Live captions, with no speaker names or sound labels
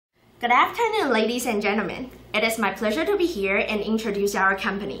Good afternoon, ladies and gentlemen. It is my pleasure to be here and introduce our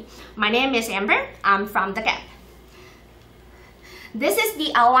company. My name is Amber. I'm from The Gap. This is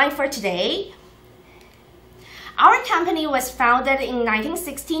the outline for today. Our company was founded in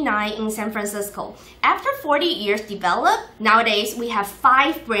 1969 in San Francisco. After 40 years developed, nowadays we have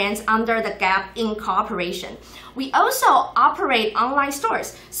 5 brands under The Gap Incorporation. We also operate online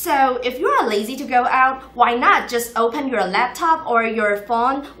stores. So if you are lazy to go out, why not just open your laptop or your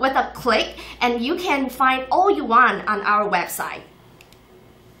phone with a click and you can find all you want on our website.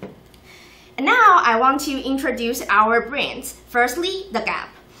 And now I want to introduce our brands. Firstly, The Gap.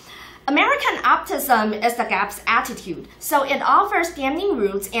 American optimism is The Gap's attitude, so it offers standing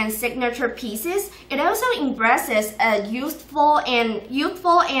roots and signature pieces. It also embraces a youthful and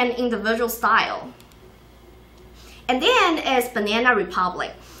individual style. And then is Banana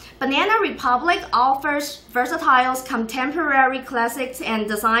Republic. Banana Republic offers versatile contemporary classics and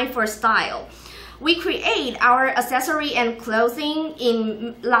design for style. We create our accessory and clothing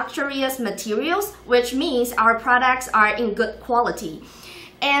in luxurious materials, which means our products are in good quality.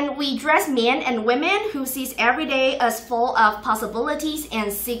 And we dress men and women who sees every day as full of possibilities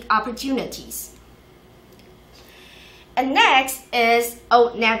and seek opportunities. And next is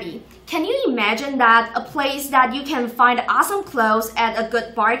Old Navy. Can you imagine that a place that you can find awesome clothes at a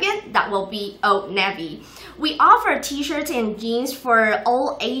good bargain? That will be Old Navy. We offer t-shirts and jeans for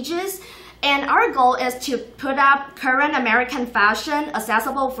all ages. And our goal is to put up current American fashion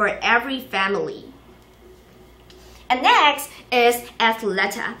accessible for every family. And next is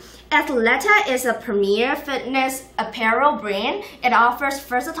Athleta. Athleta is a premier fitness apparel brand. It offers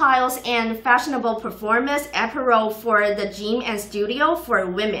versatile and fashionable performance apparel for the gym and studio for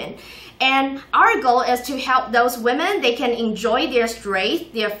women. And our goal is to help those women, they can enjoy their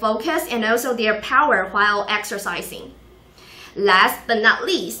strength, their focus, and also their power while exercising. Last but not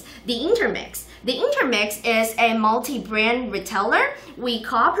least, the Intermix. The Intermix is a multi-brand retailer. We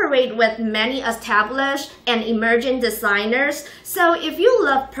cooperate with many established and emerging designers. So if you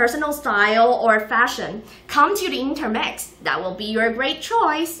love personal style or fashion, come to the Intermix. That will be your great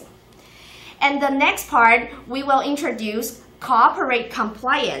choice. And the next part, we will introduce corporate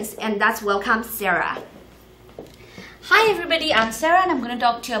compliance, and that's welcome Sarah. Hi everybody, I'm Sarah and I'm going to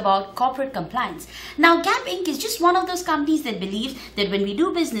talk to you about corporate compliance. Now, Gap Inc. is just one of those companies that believes that when we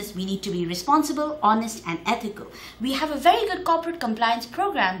do business, we need to be responsible, honest and ethical. We have a very good corporate compliance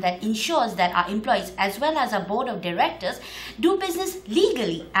program that ensures that our employees as well as our board of directors do business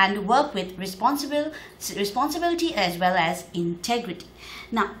legally and work with responsibility as well as integrity.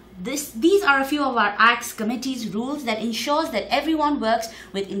 Now, these are a few of our Acts Committee's rules that ensures that everyone works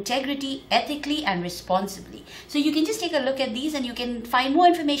with integrity, ethically and responsibly. So you can just take a look at these and you can find more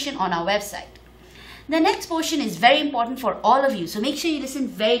information on our website. The next portion is very important for all of you, so make sure you listen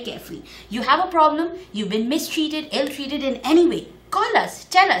very carefully. You have a problem, you've been mistreated, ill-treated in any way. Call us,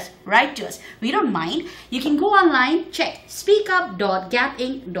 tell us, write to us. We don't mind. You can go online, check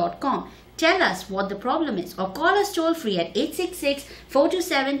speakup.gapinc.com. Tell us what the problem is or call us toll free at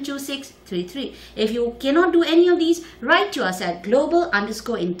 866-427-2633. If you cannot do any of these, write to us at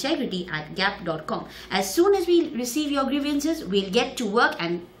global_integrity@gap.com. As soon as we receive your grievances, we'll get to work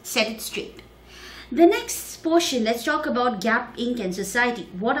and set it straight. The next portion, let's talk about Gap Inc. and society.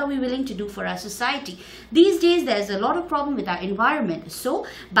 What are we willing to do for our society? These days, there's a lot of problem with our environment. So,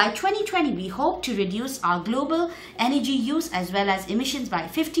 by 2020, we hope to reduce our global energy use as well as emissions by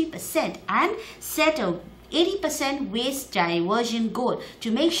 50% and set a 80% waste diversion goal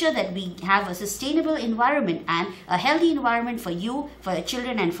to make sure that we have a sustainable environment and a healthy environment for you, for your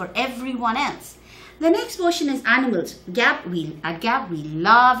children, and for everyone else. The next portion is animals. At Gap, we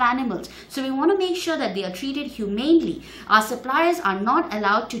love animals. So we want to make sure that they are treated humanely. Our suppliers are not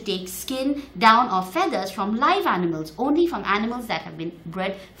allowed to take skin, down or feathers from live animals, only from animals that have been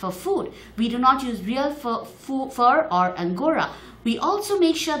bred for food. We do not use real fur or Angora. We also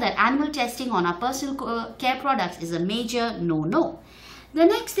make sure that animal testing on our personal care products is a major no-no. The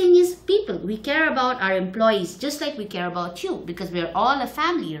next thing is people. We care about our employees just like we care about you because we're all a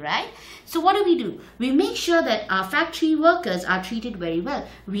family, right? So what do? We make sure that our factory workers are treated very well.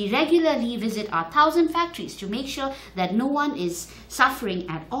 We regularly visit our 1,000 factories to make sure that no one is suffering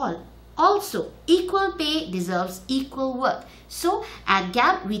at all. Also, equal pay deserves equal work. So at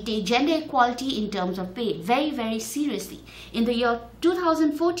Gap, we take gender equality in terms of pay very, very seriously. In the year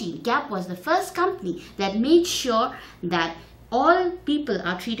 2014, Gap was the first company that made sure that all people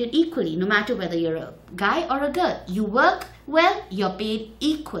are treated equally, no matter whether you're a guy or a girl. You work well, you're paid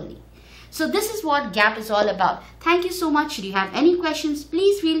equally. So this is what Gap is all about. Thank you so much. Should you have any questions,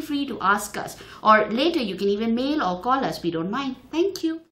 please feel free to ask us. Or later you can even mail or call us. We don't mind. Thank you.